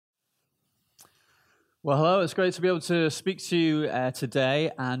Well, hello. It's great to be able to speak to you today.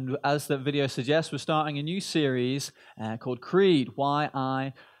 And as the video suggests, we're starting a new series called Creed, Why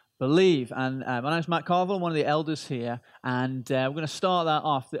I Believe. And my name is Matt Carville, one of the elders here. And we're going to start that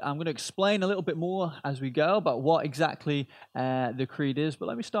off. I'm going to explain a little bit more as we go about what exactly the Creed is. But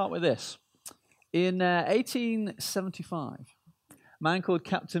let me start with this. In 1875, a man called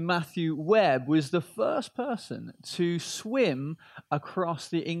Captain Matthew Webb was the first person to swim across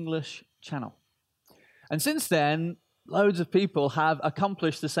the English Channel. And since then, loads of people have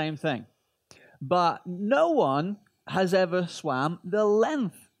accomplished the same thing. But no one has ever swam the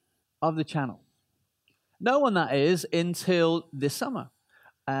length of the channel. No one, that is, until this summer,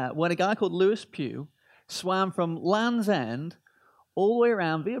 when a guy called Lewis Pugh swam from Land's End all the way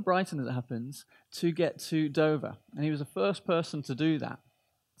around, via Brighton as it happens, to get to Dover. And he was the first person to do that.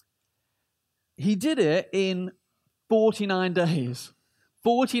 He did it in 49 days.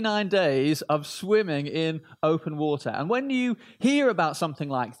 49 days of swimming in open water. And when you hear about something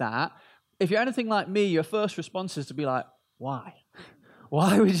like that, if you're anything like me, your first response is to be like, why?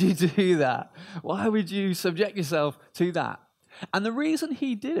 Why would you do that? Why would you subject yourself to that? And the reason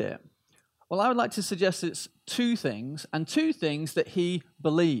he did it, well, I would like to suggest it's two things, and two things that he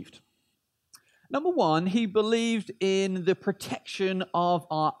believed. Number one, he believed in the protection of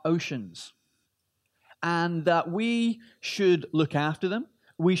our oceans, and that we should look after them,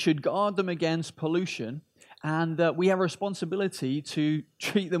 we should guard them against pollution, and that we have a responsibility to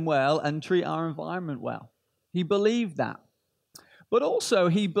treat them well and treat our environment well. He believed that. But also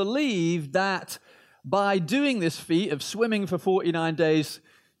he believed that by doing this feat of swimming for 49 days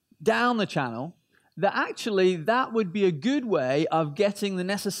down the channel, that actually that would be a good way of getting the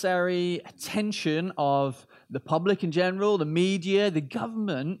necessary attention of the public in general, the media, the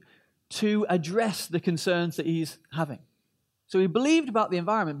government, to address the concerns that he's having. So he believed about the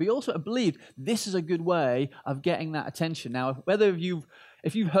environment, but he also believed this is a good way of getting that attention. Now,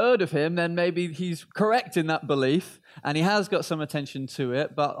 if you've heard of him, then maybe he's correct in that belief, and he has got some attention to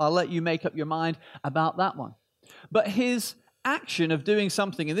it, but I'll let you make up your mind about that one. But his action of doing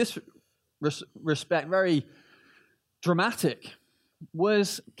something in this respect, very dramatic,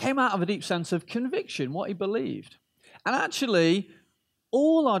 came out of a deep sense of conviction, what he believed. And actually,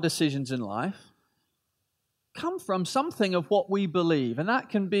 all our decisions in life come from something of what we believe. And that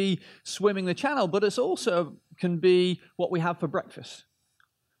can be swimming the channel, but it also can be what we have for breakfast.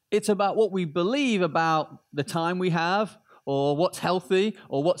 It's about what we believe about the time we have, or what's healthy,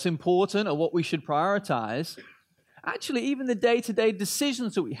 or what's important, or what we should prioritize. Actually, even the day-to-day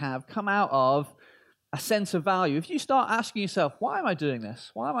decisions that we have come out of a sense of value. If you start asking yourself, why am I doing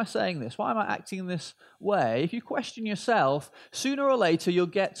this? Why am I saying this? Why am I acting in this way? If you question yourself, sooner or later you'll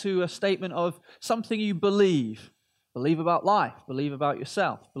get to a statement of something you believe. Believe about life, believe about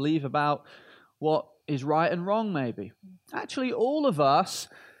yourself, believe about what is right and wrong maybe. Actually, all of us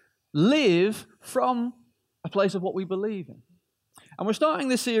live from a place of what we believe in. And we're starting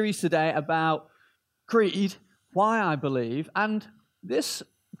this series today about Creed, Why I Believe, and this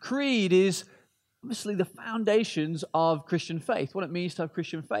creed is obviously the foundations of Christian faith, what it means to have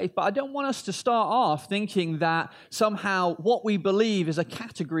Christian faith. But I don't want us to start off thinking that somehow what we believe is a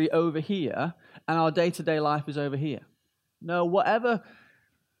category over here and our day-to-day life is over here. No, whatever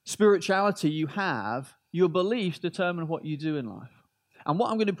spirituality you have, your beliefs determine what you do in life. And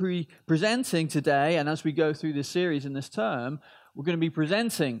what I'm going to be presenting today, and as we go through this series in this term, we're going to be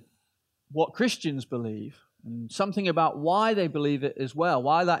presenting what Christians believe, and something about why they believe it as well,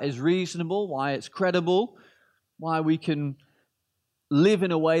 why that is reasonable, why it's credible, why we can live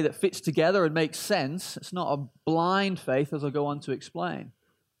in a way that fits together and makes sense. It's not a blind faith, as I'll go on to explain.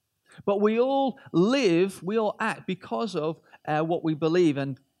 But we all live, we all act because of what we believe.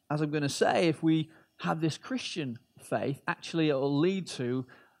 And as I'm going to say, if we have this Christian faith, actually it will lead to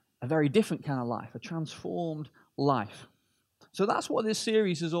a very different kind of life, a transformed life. So that's what this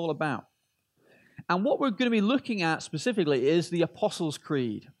series is all about. And what we're going to be looking at specifically is the Apostles'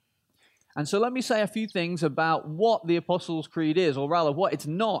 Creed. And so let me say a few things about what the Apostles' Creed is, or rather what it's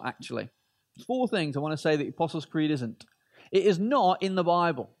not actually. There's 4 things I want to say that the Apostles' Creed isn't. It is not in the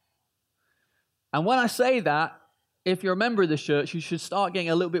Bible. And when I say that, if you're a member of this church, you should start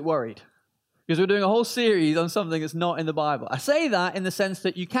getting a little bit worried, because we're doing a whole series on something that's not in the Bible. I say that in the sense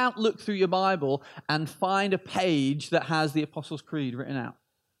that you can't look through your Bible and find a page that has the Apostles' Creed written out.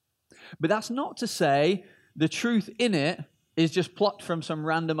 But that's not to say the truth in it is just plucked from some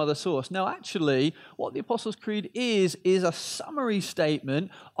random other source. No, actually, what the Apostles' Creed is a summary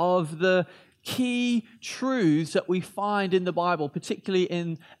statement of the key truths that we find in the Bible, particularly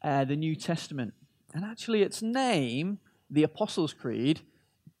in the New Testament. And actually, its name, the Apostles' Creed,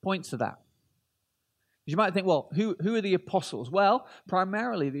 points to that. You might think, well, who are the apostles? Well,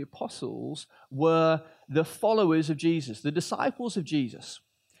 primarily the apostles were the followers of Jesus, the disciples of Jesus.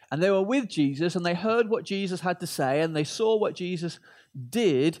 And they were with Jesus, and they heard what Jesus had to say, and they saw what Jesus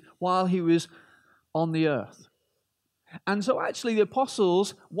did while he was on the earth. And so actually the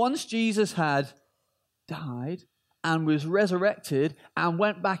apostles, once Jesus had died and was resurrected and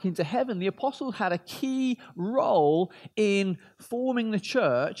went back into heaven, the apostles had a key role in forming the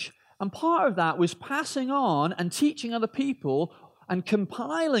church. And part of that was passing on and teaching other people and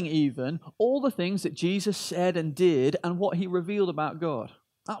compiling even all the things that Jesus said and did and what he revealed about God.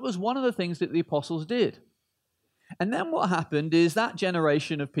 That was one of the things that the apostles did. And then what happened is that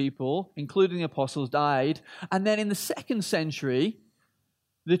generation of people, including the apostles, died. And then in the 2nd century,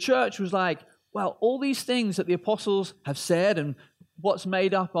 the church was like, well, all these things that the apostles have said and what's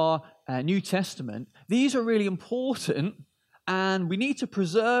made up our New Testament, these are really important. And we need to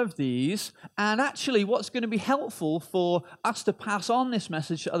preserve these. And actually, what's going to be helpful for us to pass on this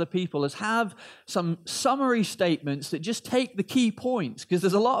message to other people is have some summary statements that just take the key points, because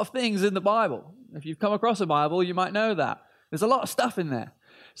there's a lot of things in the Bible. If you've come across a Bible, you might know that. There's a lot of stuff in there.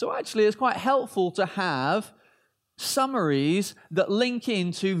 So actually, it's quite helpful to have summaries that link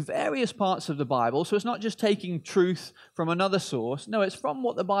into various parts of the Bible. So it's not just taking truth from another source. No, it's from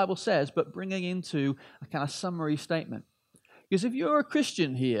what the Bible says, but bringing into a kind of summary statement. Because if you're a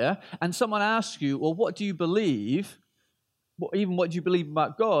Christian here and someone asks you, well, what do you believe? What do you believe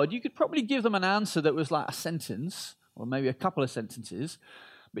about God? You could probably give them an answer that was like a sentence or maybe a couple of sentences.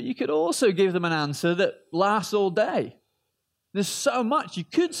 But you could also give them an answer that lasts all day. There's so much you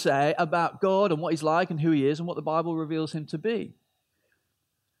could say about God and what he's like and who he is and what the Bible reveals him to be.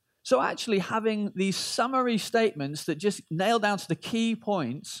 So actually having these summary statements that just nail down to the key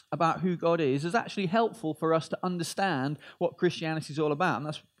points about who God is actually helpful for us to understand what Christianity is all about. And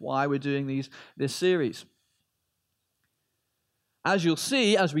that's why we're doing this series. As you'll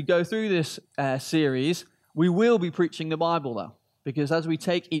see, as we go through this series, we will be preaching the Bible, though. Because as we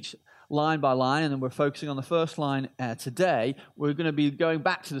take each line by line, and then we're focusing on the first line today, we're going to be going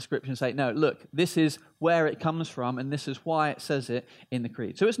back to the scripture and say, no, look, this is where it comes from, and this is why it says it in the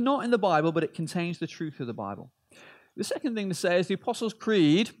Creed. So it's not in the Bible, but it contains the truth of the Bible. The second thing to say is the Apostles'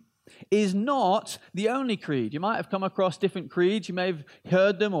 Creed is not the only creed. You might have come across different creeds. You may have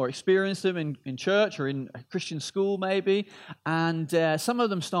heard them or experienced them in church or in a Christian school maybe. And some of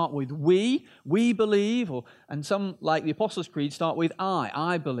them start with we believe, and some, like the Apostles' Creed, start with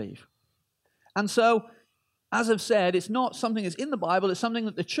I believe. And so, as I've said, it's not something that's in the Bible. It's something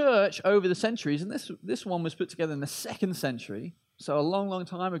that the church over the centuries, and this one was put together in the 2nd century, so a long, long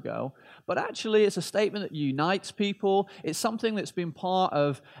time ago. But actually, it's a statement that unites people. It's something that's been part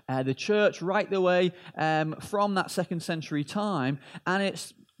of the church right the way from that 2nd century time. And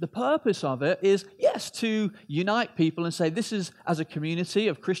the purpose of it is, yes, to unite people and say, this is, as a community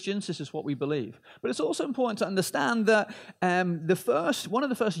of Christians, this is what we believe. But it's also important to understand that one of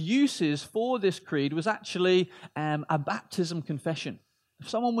the first uses for this creed was actually a baptism confession. If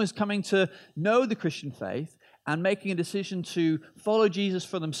someone was coming to know the Christian faith and making a decision to follow Jesus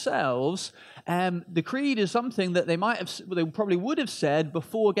for themselves, the creed is something that they probably would have said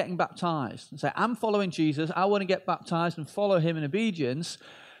before getting baptized. And say, I'm following Jesus, I want to get baptized and follow him in obedience,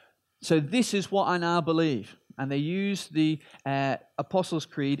 so this is what I now believe. And they use the Apostles'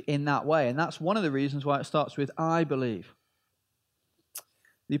 Creed in that way, and that's one of the reasons why it starts with I believe.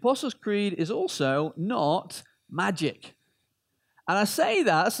 The Apostles' Creed is also not magic. And I say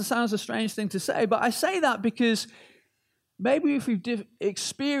that, it sounds a strange thing to say, but I say that because maybe if we've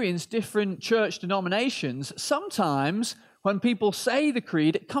experienced different church denominations, sometimes when people say the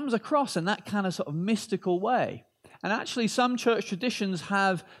creed, it comes across in that kind of sort of mystical way. And actually, some church traditions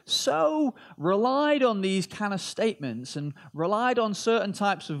have so relied on these kind of statements and relied on certain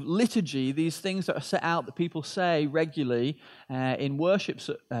types of liturgy, these things that are set out that people say regularly in worship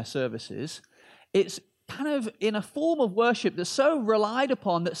services. It's kind of in a form of worship that's so relied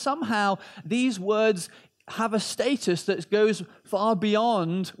upon that somehow these words have a status that goes far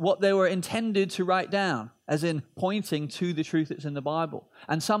beyond what they were intended to write down, as in pointing to the truth that's in the Bible.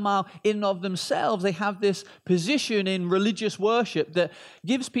 And somehow, in and of themselves, they have this position in religious worship that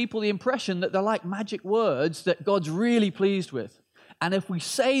gives people the impression that they're like magic words that God's really pleased with. And if we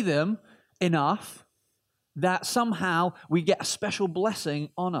say them enough, that somehow we get a special blessing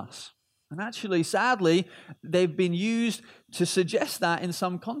on us. And actually, sadly, they've been used to suggest that in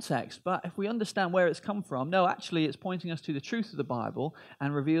some context. But if we understand where it's come from, no, actually, it's pointing us to the truth of the Bible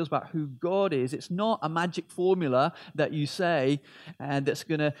and reveals about who God is. It's not a magic formula that you say and that's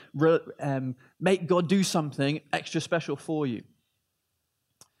going to make God do something extra special for you.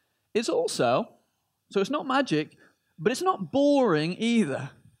 It's also So it's not magic, but it's not boring either.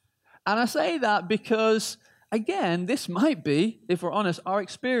 And I say that because, again, this might be, if we're honest, our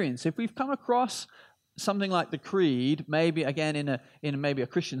experience. If we've come across something like the Creed, maybe again in maybe a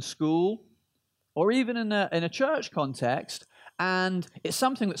Christian school, or even in a church context, and it's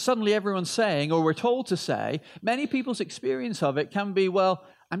something that suddenly everyone's saying, or we're told to say, many people's experience of it can be, well,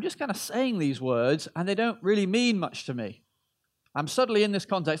 I'm just kind of saying these words, and they don't really mean much to me. I'm suddenly in this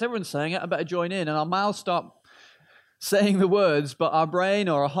context, everyone's saying it, I better join in, and our mouths stop saying the words, but our brain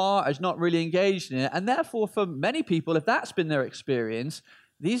or our heart is not really engaged in it. And therefore, for many people, if that's been their experience,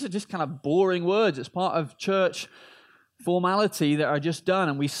 these are just kind of boring words. It's part of church formality that are just done,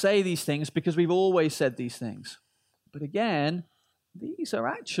 and we say these things because we've always said these things. But again, these are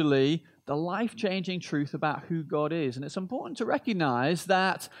actually the life-changing truth about who God is. And it's important to recognize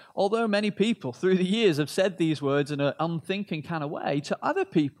that although many people through the years have said these words in an unthinking kind of way, to other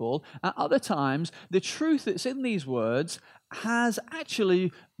people at other times, the truth that's in these words has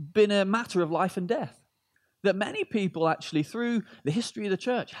actually been a matter of life and death. That many people actually through the history of the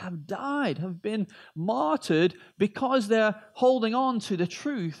church have died, have been martyred because they're holding on to the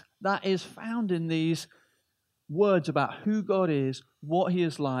truth that is found in these words about who God is, what He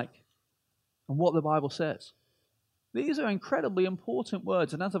is like, and what the Bible says. These are incredibly important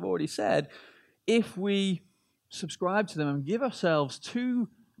words, and as I've already said, if we subscribe to them and give ourselves to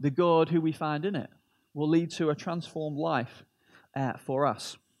the God who we find in it, will lead to a transformed life for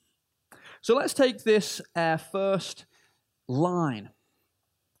us. So let's take this first line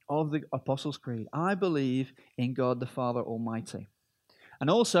of the Apostles' Creed. I believe in God the Father Almighty. And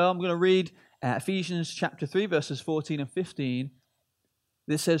also I'm going to read Ephesians chapter 3, verses 14 and 15.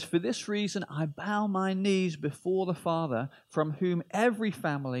 This says, "For this reason I bow my knees before the Father, from whom every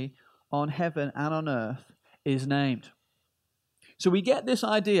family on heaven and on earth is named." So we get this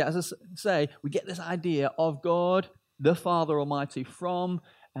idea, as I say, we get this idea of God the Father Almighty from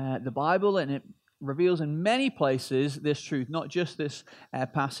the Bible, and it reveals in many places this truth, not just this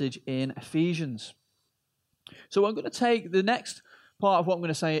passage in Ephesians. So I'm going to take the next part of what I'm going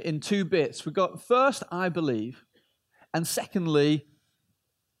to say in two bits. We've got first, I believe, and secondly,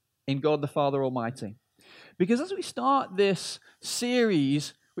 in God the Father Almighty. Because as we start this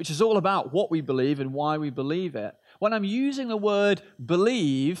series, which is all about what we believe and why we believe it, when I'm using the word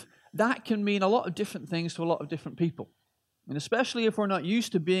believe, that can mean a lot of different things to a lot of different people. And especially if we're not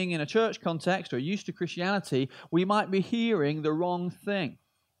used to being in a church context or used to Christianity, we might be hearing the wrong thing.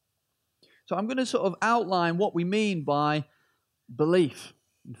 So I'm going to sort of outline what we mean by belief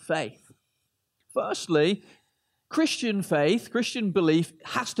and faith. Firstly, Christian faith, Christian belief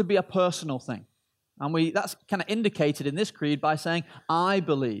has to be a personal thing. And that's kind of indicated in this creed by saying, I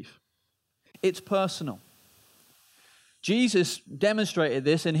believe. It's personal. Jesus demonstrated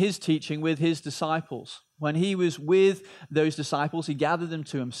this in his teaching with his disciples. When he was with those disciples, he gathered them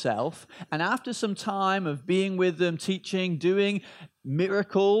to himself. And after some time of being with them, teaching, doing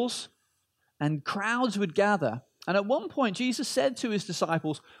miracles, and crowds would gather. And at one point, Jesus said to his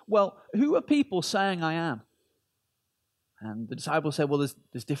disciples, well, who are people saying I am? And the disciples said, well,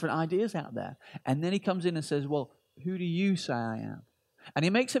 there's different ideas out there. And then he comes in and says, well, who do you say I am? And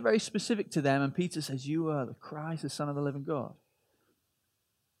he makes it very specific to them. And Peter says, you are the Christ, the Son of the living God.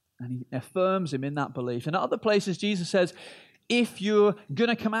 And he affirms him in that belief. And at other places, Jesus says, if you're going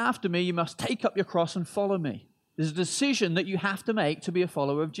to come after me, you must take up your cross and follow me. There's a decision that you have to make to be a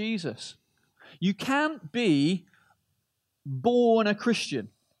follower of Jesus. You can't be born a Christian.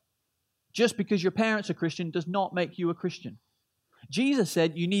 Just because your parents are Christian does not make you a Christian. Jesus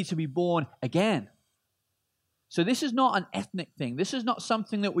said you need to be born again. So this is not an ethnic thing. This is not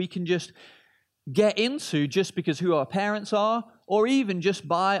something that we can just get into just because who our parents are, or even just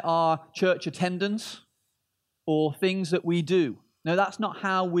by our church attendance or things that we do. No, that's not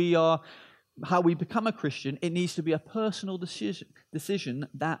how we become a Christian. It needs to be a personal decision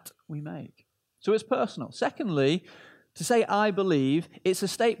that we make. So it's personal. Secondly, to say I believe, it's a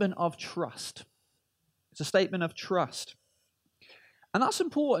statement of trust. It's a statement of trust. And that's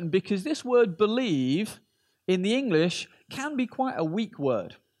important because this word believe in the English can be quite a weak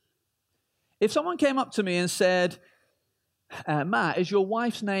word. If someone came up to me and said, Matt, is your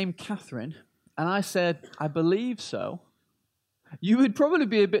wife's name Catherine? And I said, I believe so. You would probably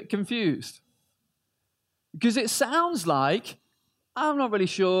be a bit confused. Because it sounds like, I'm not really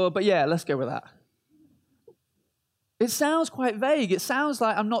sure, but yeah, let's go with that. It sounds quite vague. It sounds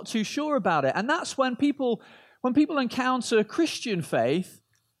like I'm not too sure about it. And that's when people encounter Christian faith,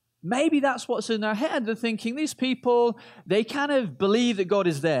 maybe that's what's in their head. They're thinking, these people, they kind of believe that God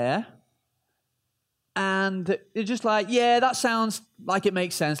is there. And they're just like, yeah, that sounds like it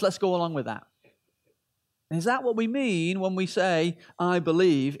makes sense. Let's go along with that. Is that what we mean when we say, I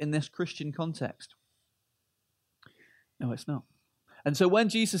believe, in this Christian context? No, it's not. And so when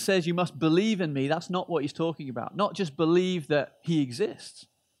Jesus says you must believe in me, that's not what he's talking about. Not just believe that he exists,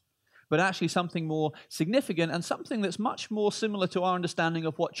 but actually something more significant and something that's much more similar to our understanding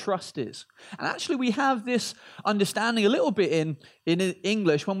of what trust is. And actually we have this understanding a little bit in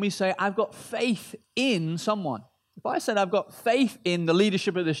English when we say, I've got faith in someone. If I said I've got faith in the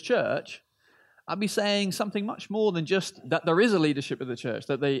leadership of this church, I'd be saying something much more than just that there is a leadership of the church,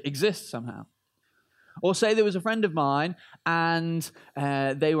 that they exist somehow. Or say there was a friend of mine and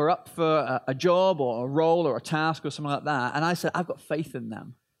they were up for a job or a role or a task or something like that, and I said, I've got faith in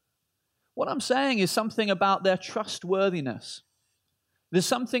them. What I'm saying is something about their trustworthiness. There's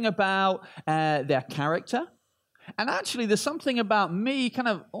something about their character. And actually, there's something about me kind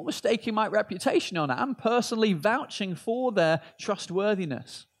of almost staking my reputation on it. I'm personally vouching for their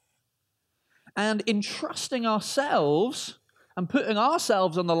trustworthiness. And in trusting ourselves and putting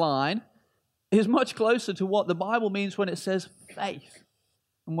ourselves on the line is much closer to what the Bible means when it says faith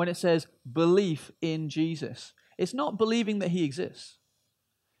and when it says belief in Jesus. It's not believing that he exists.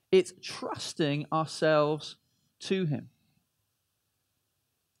 It's trusting ourselves to him.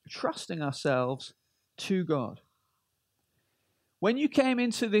 Trusting ourselves to God. When you came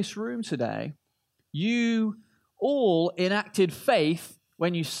into this room today, you all enacted faith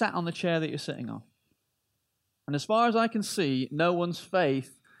when you sat on the chair that you're sitting on. And as far as I can see, no one's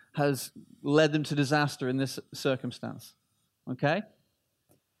faith has led them to disaster in this circumstance. Okay?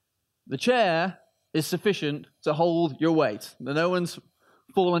 The chair is sufficient to hold your weight. No one's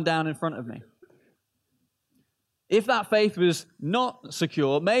fallen down in front of me. If that faith was not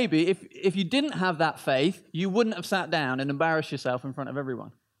secure, maybe if you didn't have that faith, you wouldn't have sat down and embarrassed yourself in front of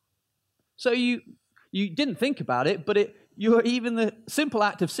everyone. So you didn't think about it, but even the simple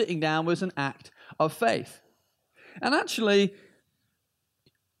act of sitting down was an act of faith. And actually,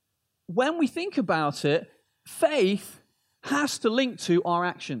 when we think about it, faith has to link to our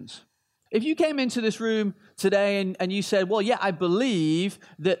actions. If you came into this room today and you said, well, yeah, I believe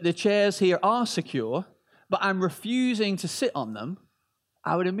that the chairs here are secure, but I'm refusing to sit on them,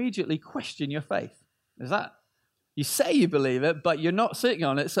 I would immediately question your faith. Is that? You say you believe it, but you're not sitting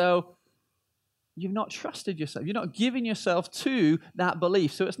on it, so you've not trusted yourself. You're not giving yourself to that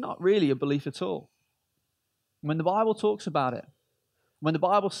belief, so it's not really a belief at all. When the Bible talks about it, when the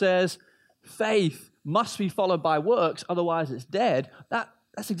Bible says faith must be followed by works, otherwise it's dead,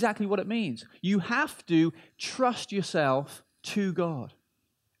 that's exactly what it means. You have to trust yourself to God.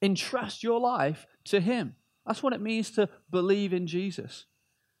 Entrust your life to him. That's what it means to believe in Jesus.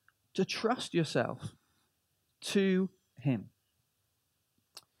 To trust yourself to him.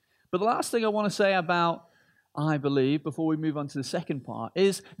 But the last thing I want to say about I believe, before we move on to the second part,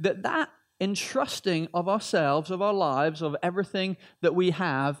 is that entrusting of ourselves, of our lives, of everything that we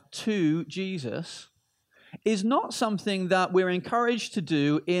have to Jesus is not something that we're encouraged to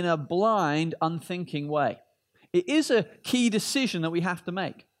do in a blind, unthinking way. It is a key decision that we have to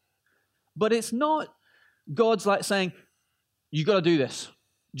make. But it's not God's like saying, you got to do this.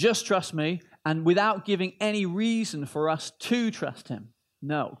 Just trust me, and without giving any reason for us to trust him.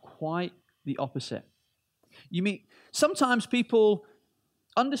 No, quite the opposite. You mean, sometimes people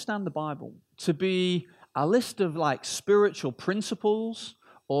understand the Bible to be a list of like spiritual principles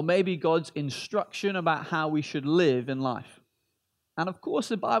or maybe God's instruction about how we should live in life. And of course,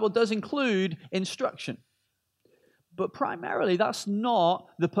 the Bible does include instruction. But primarily, that's not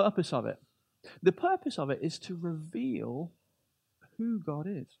the purpose of it. The purpose of it is to reveal who God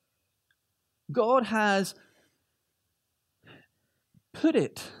is. God has put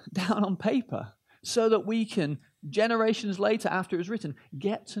it down on paper so that we can, generations later after it was written,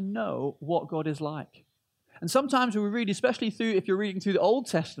 get to know what God is like. And sometimes we read, especially if you're reading through the Old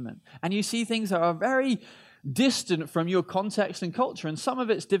Testament, and you see things that are very distant from your context and culture, and some of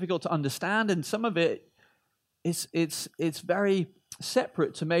it's difficult to understand, and some of it it's very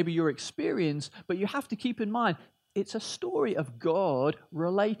separate to maybe your experience, but you have to keep in mind, it's a story of God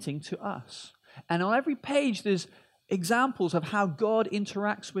relating to us. And on every page, there's examples of how God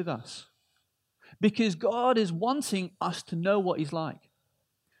interacts with us. Because God is wanting us to know what he's like.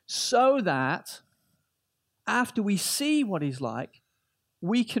 So that after we see what he's like,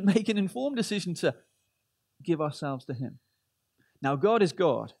 we can make an informed decision to give ourselves to him. Now, God is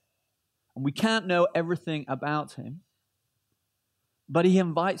God, and we can't know everything about him, but he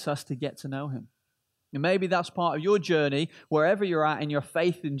invites us to get to know him. And maybe that's part of your journey, wherever you're at in your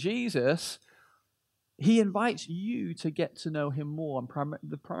faith in Jesus. He invites you to get to know him more. And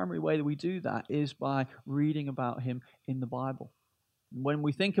the primary way that we do that is by reading about him in the Bible. And when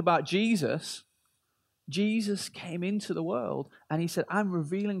we think about Jesus, Jesus came into the world and he said, I'm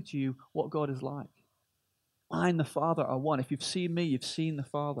revealing to you what God is like. I and the Father are one. If you've seen me, you've seen the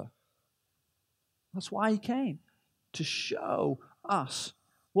Father. That's why he came, to show us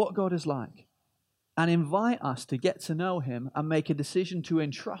what God is like and invite us to get to know him and make a decision to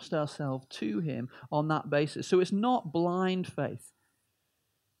entrust ourselves to him on that basis. So it's not blind faith.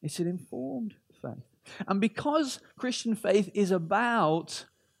 It's an informed faith. And because Christian faith is about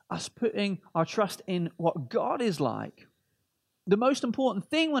us putting our trust in what God is like, the most important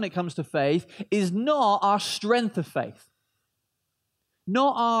thing when it comes to faith is not our strength of faith,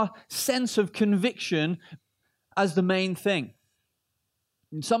 not our sense of conviction as the main thing.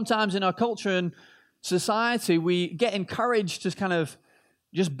 And sometimes in our culture and society, we get encouraged to kind of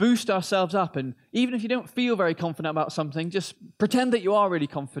just boost ourselves up. And even if you don't feel very confident about something, just pretend that you are really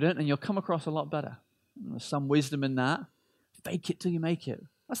confident and you'll come across a lot better. There's some wisdom in that. Fake it till you make it.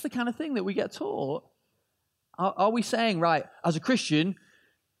 That's the kind of thing that we get taught. Are we saying, right, as a Christian,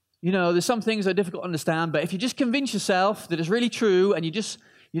 there's some things that are difficult to understand, but if you just convince yourself that it's really true and you just,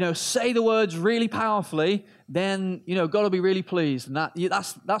 say the words really powerfully, then, God will be really pleased. And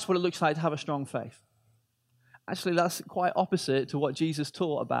that's what it looks like to have a strong faith. Actually, that's quite opposite to what Jesus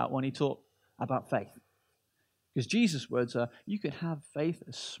taught about when he taught about faith. Because Jesus' words are, you can have faith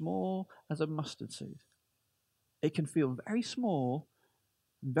as small as a mustard seed. It can feel very small,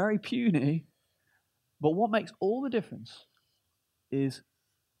 very puny, but what makes all the difference is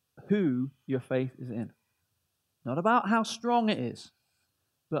who your faith is in. Not about how strong it is,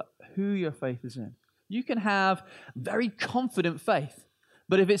 but who your faith is in. You can have very confident faith,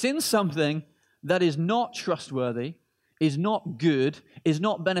 but if it's in something that is not trustworthy, is not good, is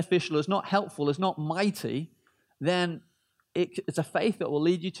not beneficial, is not helpful, is not mighty, then it's a faith that will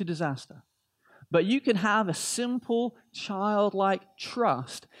lead you to disaster. But you can have a simple, childlike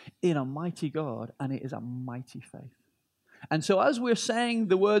trust in a mighty God, and it is a mighty faith. And so as we're saying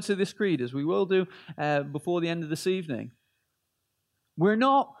the words of this creed, as we will do before the end of this evening, we're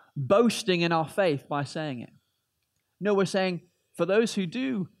not boasting in our faith by saying it. No, we're saying, for those who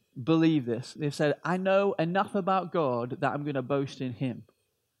do believe this, they've said, I know enough about God that I'm going to boast in him.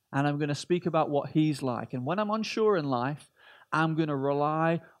 And I'm going to speak about what he's like. And when I'm unsure in life, I'm going to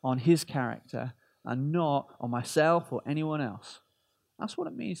rely on his character and not on myself or anyone else. That's what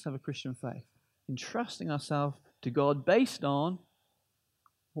it means to have a Christian faith. Entrusting ourselves to God based on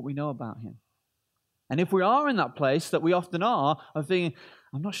what we know about him. And if we are in that place that we often are, of thinking,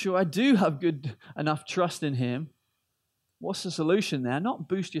 I'm not sure I do have good enough trust in him, what's the solution there? Not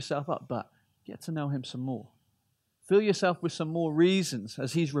boost yourself up, but get to know him some more. Fill yourself with some more reasons,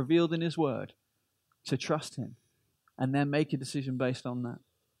 as he's revealed in his word, to trust him. And then make a decision based on that.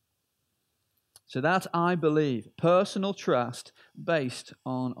 So that's, I believe, personal trust based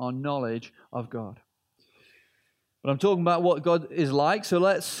on our knowledge of God. But I'm talking about what God is like, so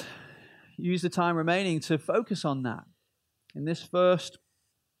let's use the time remaining to focus on that. In this first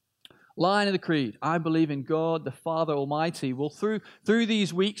line of the creed, I believe in God, the Father Almighty. Well, through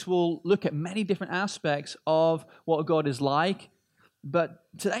these weeks, we'll look at many different aspects of what God is like. But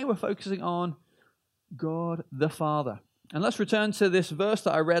today we're focusing on God the Father. And let's return to this verse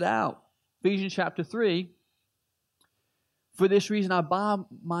that I read out. Ephesians chapter 3. For this reason I bow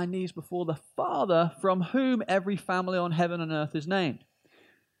my knees before the Father, from whom every family on heaven and earth is named.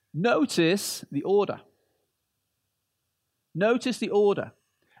 Notice the order. Notice the order.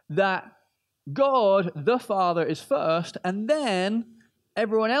 That God, the Father, is first, and then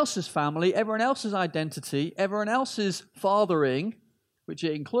everyone else's family, everyone else's identity, everyone else's fathering, which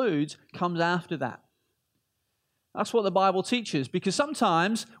it includes, comes after that. That's what the Bible teaches, because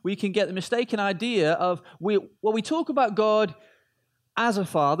sometimes we can get the mistaken idea of, we talk about God as a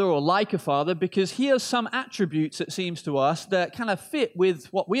father or like a father because he has some attributes, it seems to us, that kind of fit with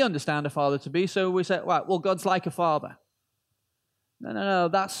what we understand a father to be. So we say, right, well, God's like a father. No,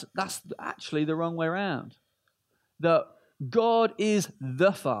 that's actually the wrong way around. That God is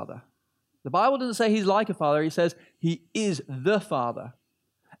the Father. The Bible doesn't say he's like a father, he says he is the Father.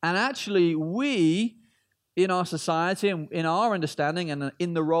 And actually we, in our society and in our understanding and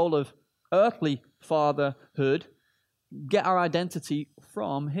in the role of earthly fatherhood, get our identity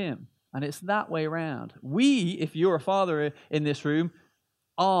from him. And it's that way around. We, if you're a father in this room,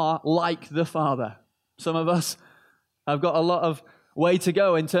 are like the Father. Some of us have got a lot of way to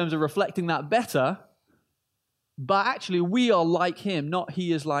go in terms of reflecting that better, but actually we are like him, not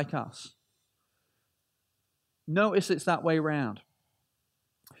he is like us. Notice it's that way around.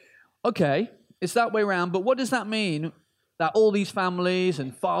 Okay, it's that way around, but what does that mean that all these families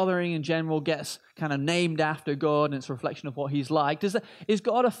and fathering in general gets kind of named after God, and it's a reflection of what he's like. Is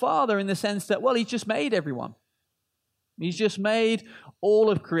God a father in the sense that, well, he's just made everyone. He's just made all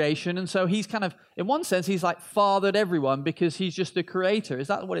of creation, and so he's kind of, in one sense, he's like fathered everyone because he's just the creator. Is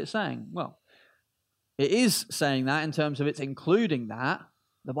that what it's saying? Well, it is saying that in terms of it's including that.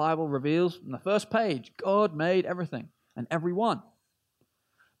 The Bible reveals on the first page, God made everything and everyone.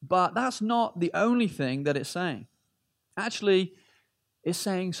 But that's not the only thing that it's saying. Actually, it's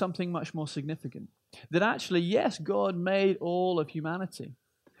saying something much more significant. That actually, yes, God made all of humanity.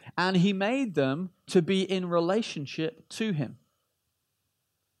 And he made them to be in relationship to him.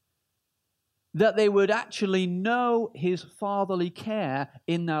 That they would actually know his fatherly care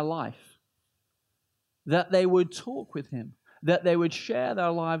in their life. That they would talk with him. That they would share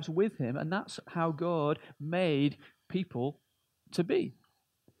their lives with him. And that's how God made people to be.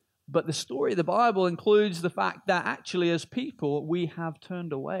 But the story of the Bible includes the fact that actually as people, we have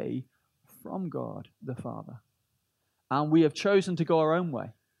turned away from God the Father. And we have chosen to go our own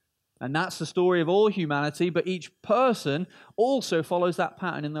way. And that's the story of all humanity, but each person also follows that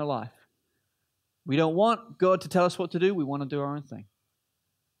pattern in their life. We don't want God to tell us what to do, we want to do our own thing.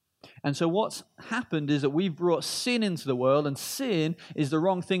 And so what's happened is that we've brought sin into the world, and sin is the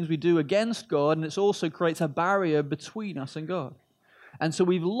wrong things we do against God, and it also creates a barrier between us and God. And so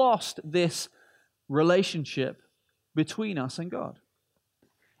we've lost this relationship between us and God.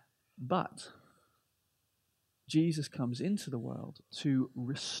 But Jesus comes into the world to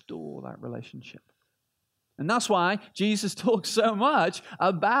restore that relationship. And that's why Jesus talks so much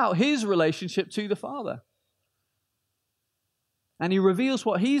about his relationship to the Father. And he reveals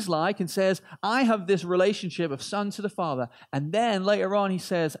what he's like and says, I have this relationship of son to the Father. And then later on he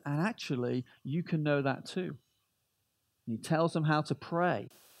says, and actually, you can know that too. And he tells them how to pray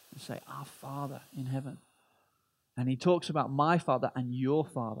and say, our Father in heaven. And he talks about my Father and your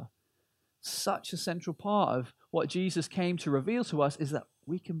Father. Such a central part of what Jesus came to reveal to us is that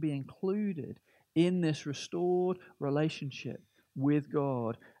we can be included in this restored relationship with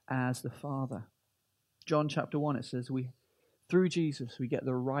God as the Father. John chapter 1, it says, through Jesus, we get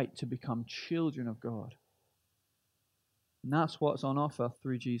the right to become children of God. And that's what's on offer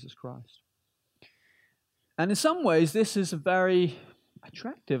through Jesus Christ. And in some ways, this is a very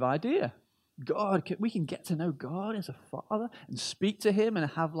attractive idea. We can get to know God as a Father and speak to him and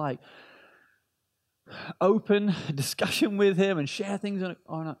have like open discussion with him and share things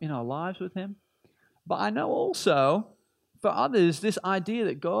in our lives with him. But I know also, for others, this idea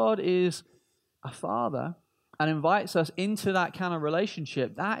that God is a Father and invites us into that kind of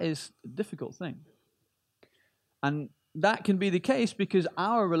relationship, that is a difficult thing. And that can be the case because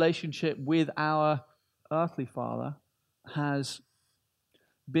our relationship with our earthly Father has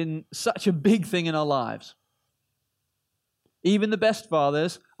been such a big thing in our lives. Even the best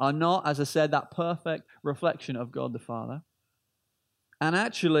fathers are not, as I said, that perfect reflection of God the Father. And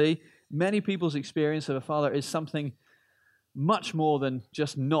actually, many people's experience of a father is something much more than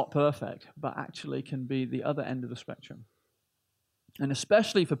just not perfect, but actually can be the other end of the spectrum. And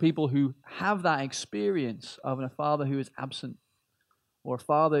especially for people who have that experience of a father who is absent, or a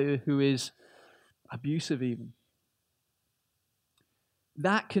father who is abusive even.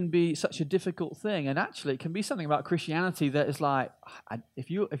 That can be such a difficult thing, and actually it can be something about Christianity that is like, if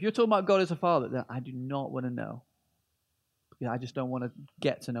you're talking about God as a father, then I do not want to know. I just don't want to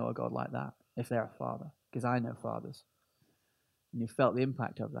get to know a God like that if they're a father, because I know fathers. And you felt the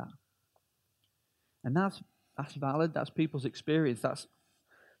impact of that. And that's valid. That's people's experience. That's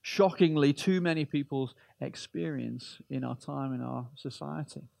shockingly too many people's experience in our time, in our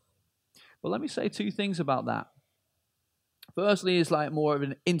society. But let me say two things about that. Firstly, is like more of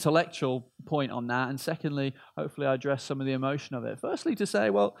an intellectual point on that. And secondly, hopefully I address some of the emotion of it. Firstly, to say,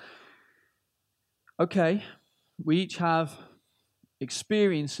 well, okay, we each have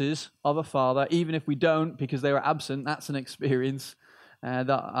experiences of a father, even if we don't because they were absent. That's an experience that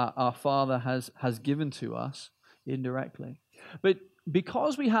our Father has given to us indirectly. But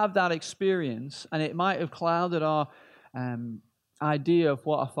because we have that experience, and it might have clouded our idea of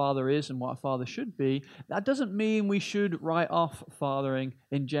what a father is and what a father should be, that doesn't mean we should write off fathering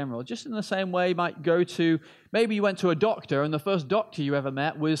in general. Just in the same way you might maybe you went to a doctor and the first doctor you ever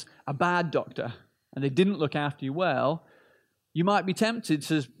met was a bad doctor and they didn't look after you well. You might be tempted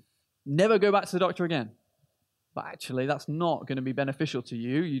to never go back to the doctor again. But actually, that's not going to be beneficial to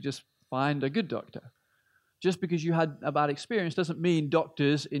you. You just find a good doctor. Just because you had a bad experience doesn't mean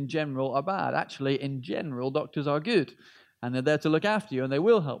doctors in general are bad. Actually, in general, doctors are good. And they're there to look after you, and they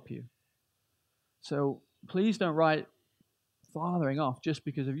will help you. So please don't write fathering off just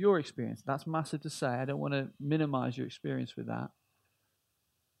because of your experience. That's massive to say. I don't want to minimize your experience with that.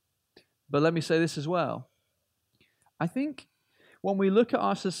 But let me say this as well. I think when we look at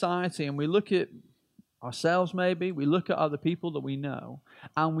our society and we look at ourselves maybe, we look at other people that we know,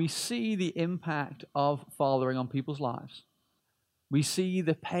 and we see the impact of fathering on people's lives. We see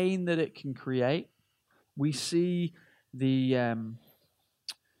the pain that it can create. We see the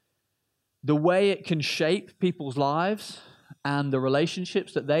way it can shape people's lives and the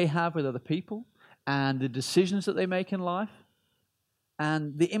relationships that they have with other people and the decisions that they make in life.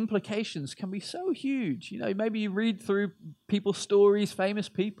 And the implications can be so huge. Maybe you read through people's stories, famous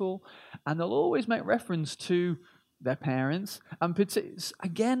people, and they'll always make reference to their parents. And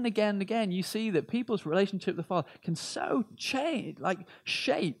again, you see that people's relationship with the Father can so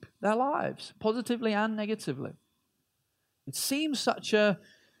shape their lives, positively and negatively. It seems such a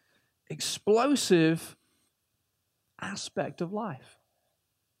explosive aspect of life.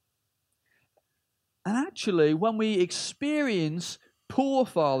 And actually, when we experience poor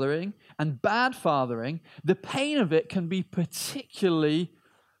fathering and bad fathering, the pain of it can be particularly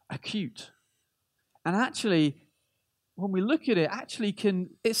acute. And actually, when we look at it,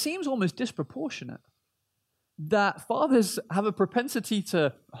 it seems almost disproportionate that fathers have a propensity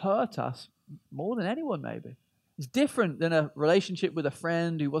to hurt us more than anyone maybe. It's different than a relationship with a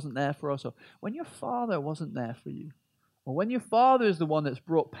friend who wasn't there for us, or when your father wasn't there for you, or when your father is the one that's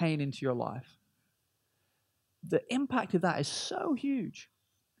brought pain into your life. The impact of that is so huge.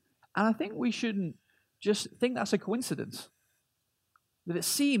 And I think we shouldn't just think that's a coincidence, that it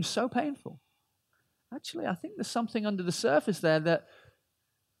seems so painful. Actually, I think there's something under the surface there that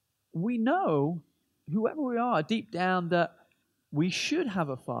we know, whoever we are, deep down, that we should have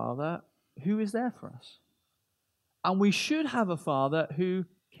a father who is there for us. And we should have a father who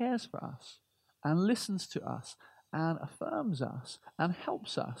cares for us and listens to us and affirms us and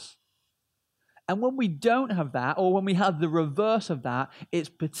helps us. And when we don't have that, or when we have the reverse of that, it's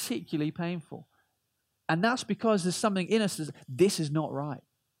particularly painful. And that's because there's something in us that says, this is not right.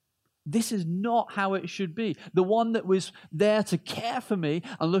 This is not how it should be. The one that was there to care for me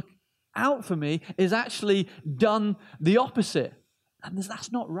and look out for me is actually done the opposite. And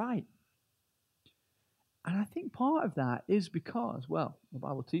that's not right. And I think part of that is because, the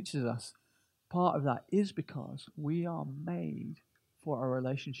Bible teaches us, part of that is because we are made for a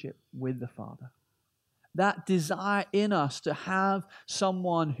relationship with the Father. That desire in us to have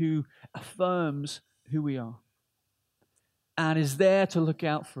someone who affirms who we are and is there to look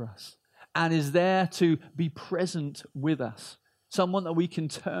out for us and is there to be present with us. Someone that we can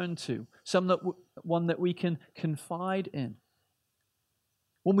turn to, one that we can confide in.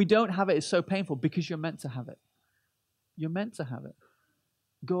 When we don't have it, it's so painful because you're meant to have it. You're meant to have it.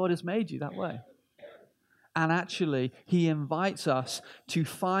 God has made you that way. And actually, He invites us to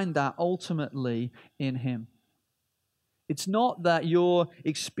find that ultimately in Him. It's not that your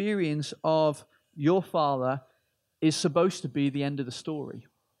experience of your father is supposed to be the end of the story.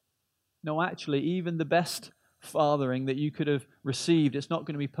 No, actually, even the best fathering that you could have received, it's not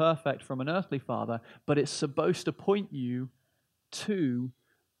going to be perfect from an earthly father, but it's supposed to point you to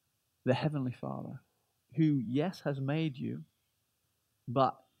the Heavenly Father, who, yes, has made you,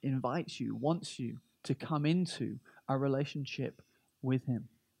 but invites you, wants you to come into a relationship with Him.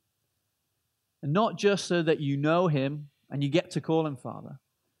 And not just so that you know Him and you get to call Him Father,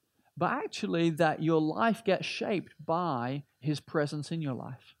 but actually that your life gets shaped by His presence in your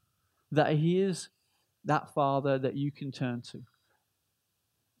life. That He is that Father that you can turn to.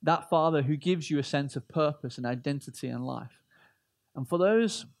 That Father who gives you a sense of purpose and identity in life. And for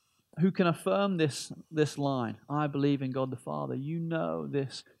those who can affirm this line, I believe in God the Father, you know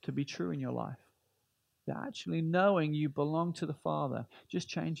this to be true in your life. That actually knowing you belong to the Father just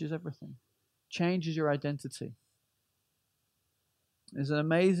changes everything. Changes your identity. There's an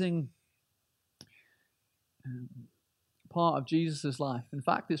amazing part of Jesus' life. In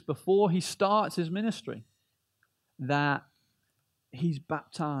fact, it's before He starts His ministry that He's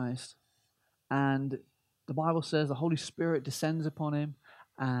baptized. And the Bible says the Holy Spirit descends upon Him.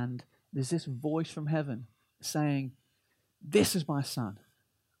 And there's this voice from heaven saying, "This is my Son,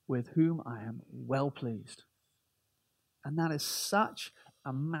 with whom I am well pleased." And that is such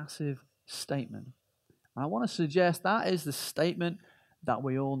a massive statement. And I want to suggest that is the statement that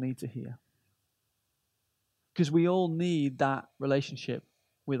we all need to hear. Because we all need that relationship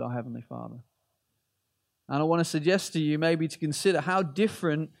with our Heavenly Father. And I want to suggest to you maybe to consider how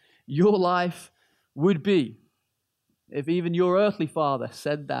different your life would be if even your earthly father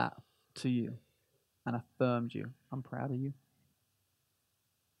said that to you and affirmed you. I'm proud of you.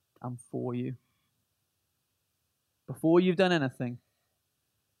 I'm for you. before you've done anything,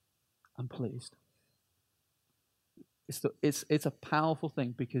 I'm pleased. It's a powerful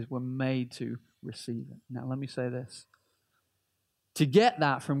thing because we're made to receive it. Now, let me say this. To get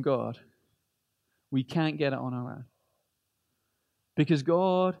that from God, we can't get it on our own. Because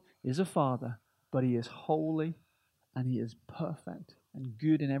God is a Father, but He is holy and He is perfect and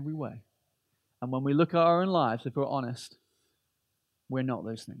good in every way. And when we look at our own lives, if we're honest, we're not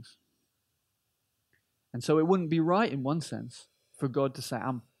those things. And so it wouldn't be right in one sense for God to say,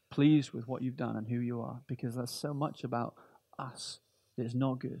 I'm pleased with what you've done and who you are, because there's so much about us that is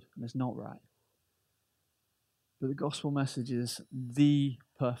not good and is not right. But the gospel message is the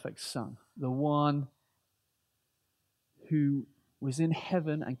perfect Son, the one who was in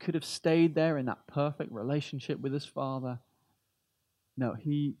heaven and could have stayed there in that perfect relationship with his Father. No,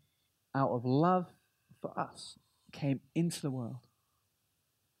 He, out of love for us, came into the world.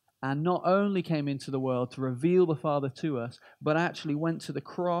 And not only came into the world to reveal the Father to us, but actually went to the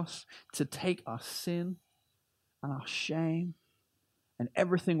cross to take our sin and our shame and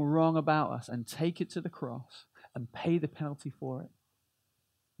everything wrong about us and take it to the cross and pay the penalty for it.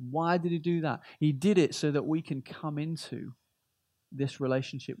 Why did He do that? He did it so that we can come into this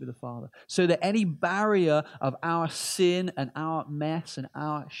relationship with the Father. So that any barrier of our sin and our mess and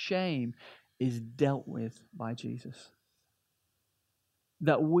our shame is dealt with by Jesus.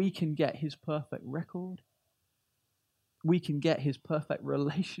 That we can get His perfect record. We can get His perfect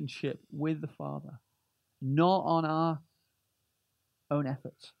relationship with the Father. Not on our own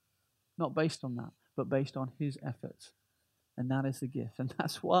efforts. Not based on that, but based on His efforts. And that is the gift. And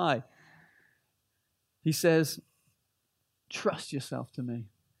that's why He says, trust yourself to me.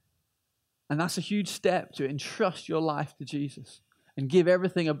 And that's a huge step, to entrust your life to Jesus and give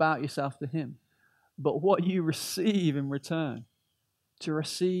everything about yourself to Him. But what you receive in return, to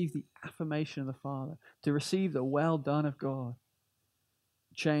receive the affirmation of the Father, to receive the well done of God,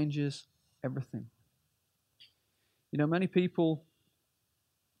 changes everything. You know, many people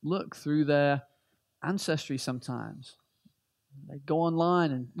look through their ancestry sometimes. They go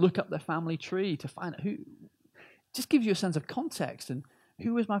online and look up their family tree to find out who. Just gives you a sense of context and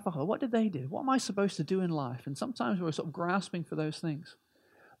who is my father? What did they do? What am I supposed to do in life? And sometimes we're sort of grasping for those things.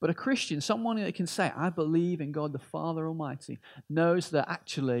 But a Christian, someone that can say, I believe in God the Father Almighty, knows that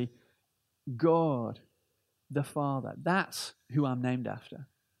actually God the Father, that's who I'm named after.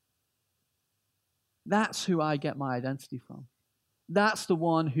 That's who I get my identity from. That's the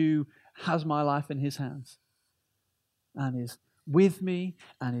one who has my life in His hands and is with me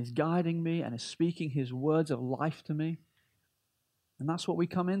and is guiding me and is speaking His words of life to me. And that's what we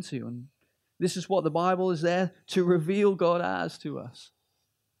come into. And this is what the Bible is there to reveal God as to us.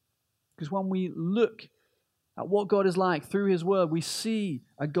 Because when we look at what God is like through His Word, we see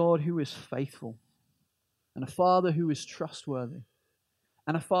a God who is faithful and a Father who is trustworthy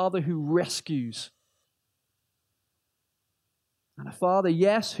and a Father who rescues and a Father,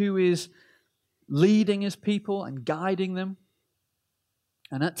 yes, who is leading His people and guiding them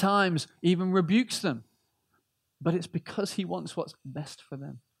and at times even rebukes them. But it's because He wants what's best for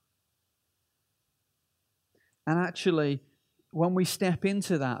them. And actually, when we step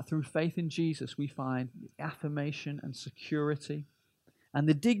into that through faith in Jesus, we find the affirmation and security and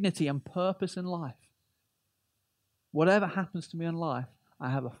the dignity and purpose in life. Whatever happens to me in life, I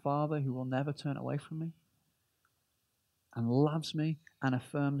have a Father who will never turn away from me and loves me and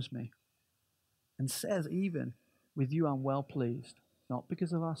affirms me and says even, with you I'm well pleased, not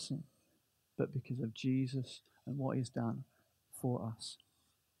because of our sin, but because of Jesus and what He's done for us.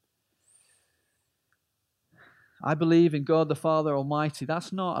 I believe in God the Father Almighty.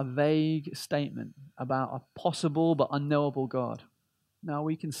 That's not a vague statement about a possible but unknowable God. No,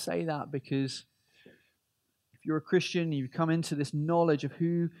 we can say that because if you're a Christian, you've come into this knowledge of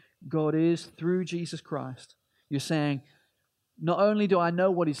who God is through Jesus Christ. You're saying, not only do I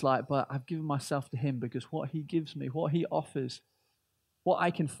know what He's like, but I've given myself to Him because what He gives me, what He offers, what I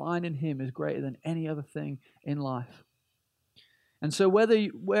can find in Him is greater than any other thing in life. And so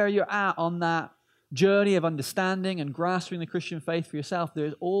where you're at on that journey of understanding and grasping the Christian faith for yourself, there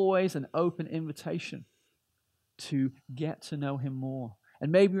is always an open invitation to get to know Him more.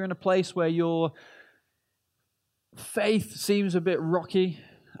 And maybe you're in a place where your faith seems a bit rocky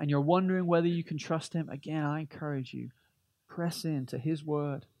and you're wondering whether you can trust Him. Again, I encourage you, press into His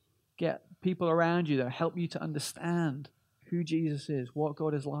Word. Get people around you that help you to understand who Jesus is, what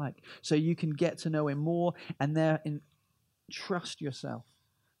God is like, so you can get to know Him more and then trust yourself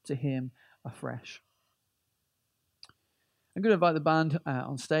to Him afresh. I'm going to invite the band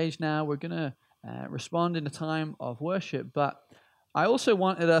on stage now. We're going to respond in a time of worship, but I also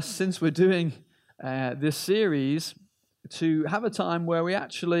wanted us, since we're doing this series, to have a time where we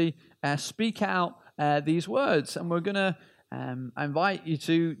actually speak out these words. And we're going to invite you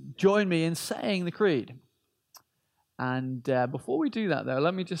to join me in saying the creed. And before we do that, though,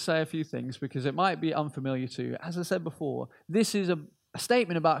 let me just say a few things because it might be unfamiliar to you. As I said before, this is a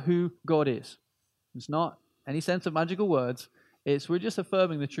statement about who God is. It's not any sense of magical words. We're just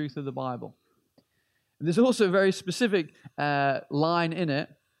affirming the truth of the Bible. And there's also a very specific line in it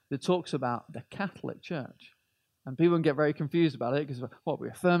that talks about the Catholic Church. And people can get very confused about it because, we're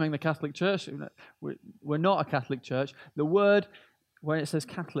affirming the Catholic Church? We're not a Catholic church. The word, when it says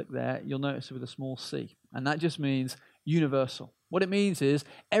Catholic there, you'll notice with a small c. And that just means universal. What it means is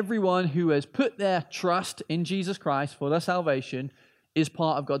everyone who has put their trust in Jesus Christ for their salvation is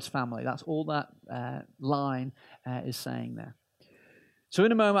part of God's family. That's all that line is saying there. So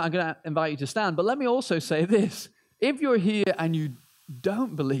in a moment, I'm going to invite you to stand. But let me also say this. If you're here and you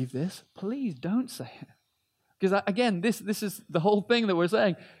don't believe this, please don't say it. Because again, this is the whole thing that we're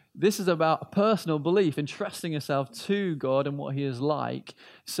saying. This is about a personal belief in trusting yourself to God and what He is like.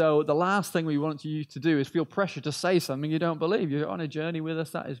 So the last thing we want you to do is feel pressure to say something you don't believe. You're on a journey with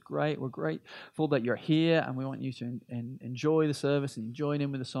us. That is great. We're grateful that you're here, and we want you to enjoy the service and join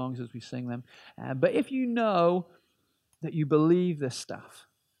in with the songs as we sing them. But if you know that you believe this stuff,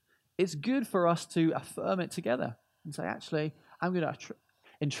 it's good for us to affirm it together and say, actually, I'm going to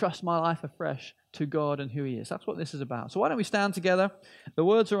entrust my life afresh to God and who He is. That's what this is about. So why don't we stand together? The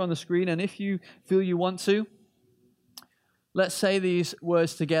words are on the screen, and if you feel you want to, let's say these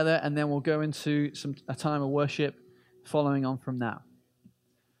words together, and then we'll go into a time of worship following on from now.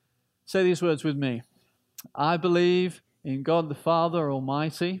 Say these words with me. I believe in God the Father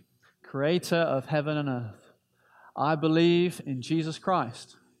Almighty, creator of heaven and earth. I believe in Jesus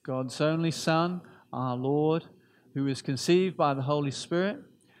Christ, God's only Son, our Lord, who was conceived by the Holy Spirit,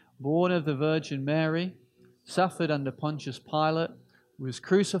 born of the Virgin Mary, suffered under Pontius Pilate, was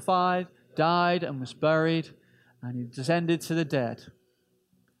crucified, died, and was buried, and He descended to the dead.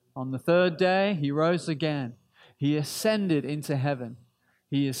 On the third day, He rose again. He ascended into heaven.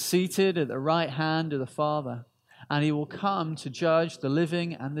 He is seated at the right hand of the Father, and He will come to judge the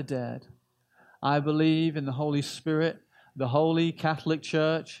living and the dead. I believe in the Holy Spirit, the Holy Catholic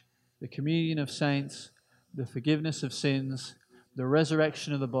Church, the communion of saints, the forgiveness of sins, the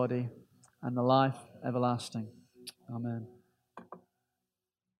resurrection of the body, and the life everlasting. Amen.